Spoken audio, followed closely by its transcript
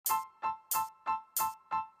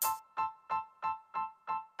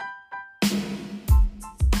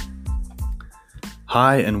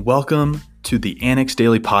Hi, and welcome to the Annex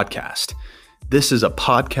Daily Podcast. This is a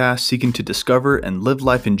podcast seeking to discover and live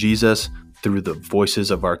life in Jesus through the voices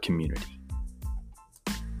of our community.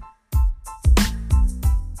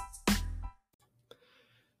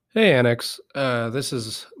 Hey, Annex. This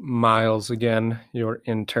is Miles again, your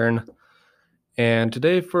intern. And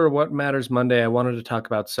today for What Matters Monday, I wanted to talk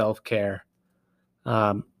about self-care.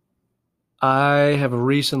 I have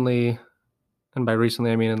recently, and by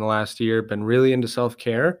recently I mean in the last year, been really into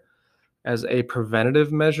self-care as a preventative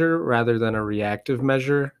measure rather than a reactive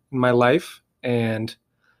measure in my life. And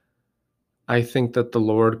I think that the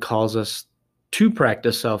Lord calls us to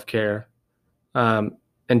practice self-care. And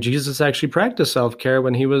Jesus actually practiced self-care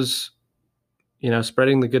when he was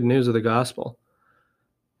spreading the good news of the gospel.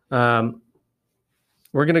 We're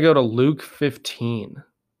going to go to Luke 15.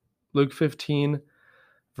 Luke 15,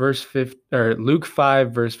 Luke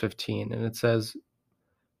 5, verse 15. And it says,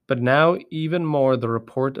 "But now even more the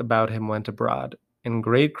report about him went abroad, and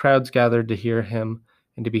great crowds gathered to hear him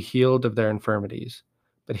and to be healed of their infirmities.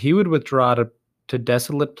 But he would withdraw to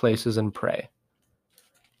desolate places and pray."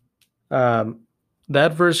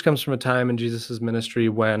 That verse comes from a time in Jesus' ministry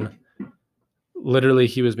when literally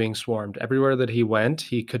he was being swarmed. Everywhere that he went,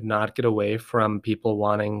 he could not get away from people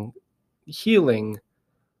wanting healing,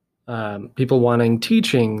 people wanting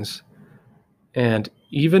teachings, and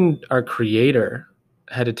even our Creator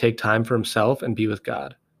had to take time for himself and be with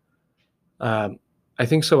God. I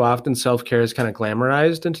think so often self-care is kind of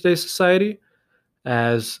glamorized in today's society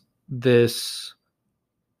as this,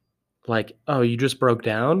 like, oh, you just broke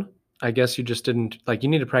down? I guess you just didn't, like, you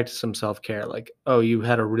need to practice some self-care. Like, oh, you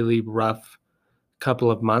had a really rough couple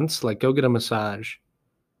of months, like, go get a massage.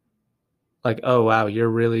 Like, oh, wow, you're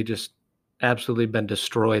really just absolutely been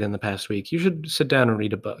destroyed in the past week. You should sit down and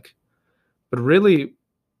read a book. But really,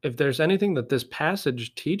 if there's anything that this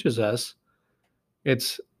passage teaches us,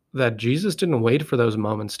 it's that Jesus didn't wait for those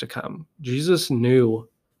moments to come. Jesus knew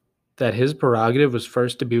that his prerogative was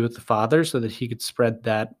first to be with the Father so that he could spread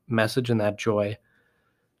that message and that joy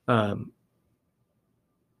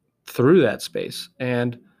through that space.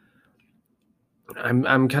 And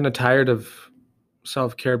I'm kind of tired of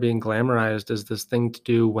self-care being glamorized as this thing to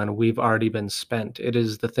do when we've already been spent. It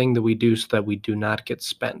is the thing that we do so that we do not get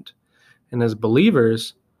spent. And as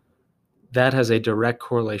believers, that has a direct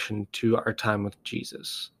correlation to our time with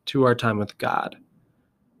Jesus, to our time with God.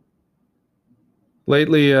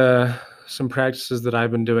 Lately, some practices that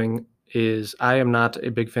I've been doing is I am not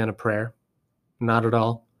a big fan of prayer, not at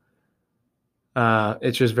all.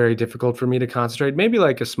 It's just very difficult for me to concentrate. Maybe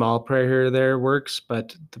like a small prayer here or there works,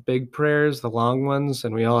 but the big prayers, the long ones,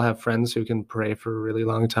 and we all have friends who can pray for a really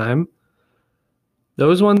long time,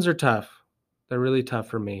 those ones are tough. They're really tough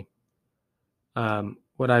for me.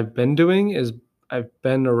 What I've been doing is I've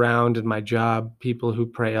been around in my job people who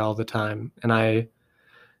pray all the time, and I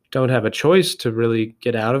don't have a choice to really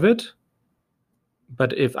get out of it.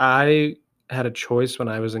 But if I had a choice when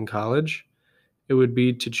I was in college, it would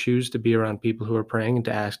be to choose to be around people who are praying and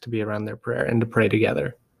to ask to be around their prayer and to pray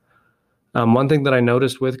together. One thing that I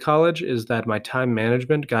noticed with college is that my time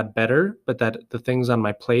management got better, but that the things on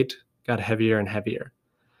my plate got heavier and heavier.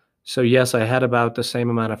 So yes, I had about the same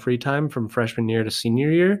amount of free time from freshman year to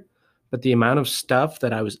senior year, but the amount of stuff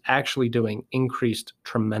that I was actually doing increased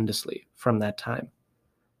tremendously from that time.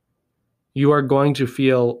 You are going to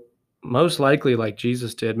feel most likely like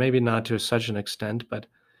Jesus did, maybe not to such an extent, but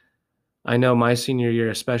I know my senior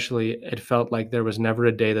year especially, it felt like there was never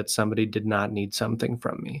a day that somebody did not need something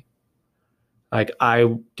from me. Like I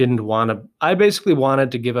basically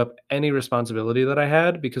wanted to give up any responsibility that I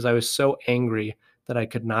had because I was so angry that I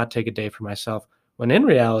could not take a day for myself. When in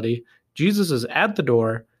reality, Jesus is at the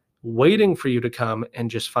door waiting for you to come and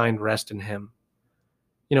just find rest in him.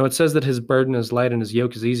 You know, it says that his burden is light and his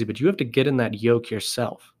yoke is easy, but you have to get in that yoke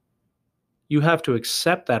yourself. You have to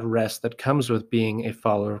accept that rest that comes with being a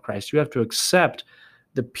follower of Christ. You have to accept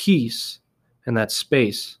the peace and that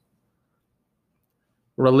space.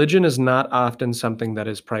 Religion is not often something that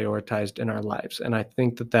is prioritized in our lives, and I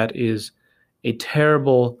think that that is a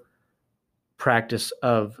terrible practice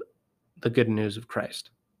of the good news of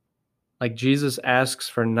Christ. Like Jesus asks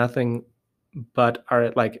for nothing but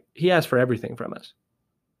he asks for everything from us.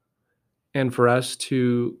 And for us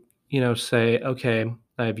to, say, okay,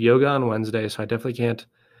 I have yoga on Wednesday, so I definitely can't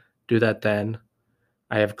do that then.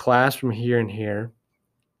 I have class from here and here.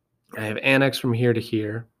 I have annex from here to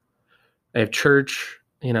here. I have church,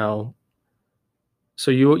 So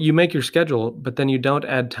you make your schedule, but then you don't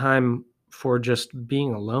add time for just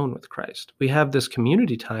being alone with Christ. We have this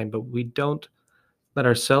community time, but we don't let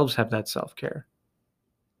ourselves have that self-care.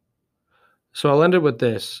 So I'll end it with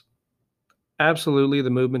this. absolutely, the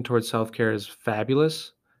movement towards self-care is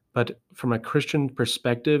fabulous, but from a Christian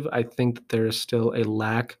perspective, I think that there is still a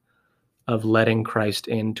lack of letting Christ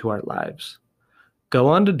into our lives. Go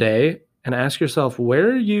on today and ask yourself, where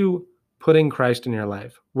are you putting Christ in your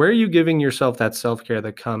life? Where are you giving yourself that self-care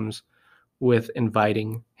that comes with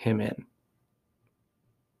inviting him in?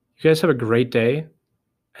 You guys have a great day,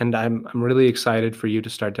 and I'm really excited for you to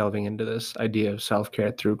start delving into this idea of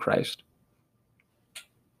self-care through Christ.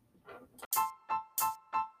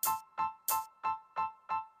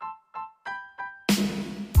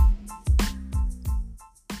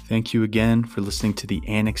 Thank you again for listening to the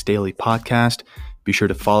Annex Daily Podcast. Be sure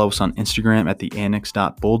to follow us on Instagram at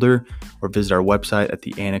theannex.boulder or visit our website at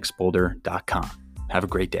theannexboulder.com. Have a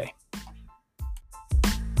great day.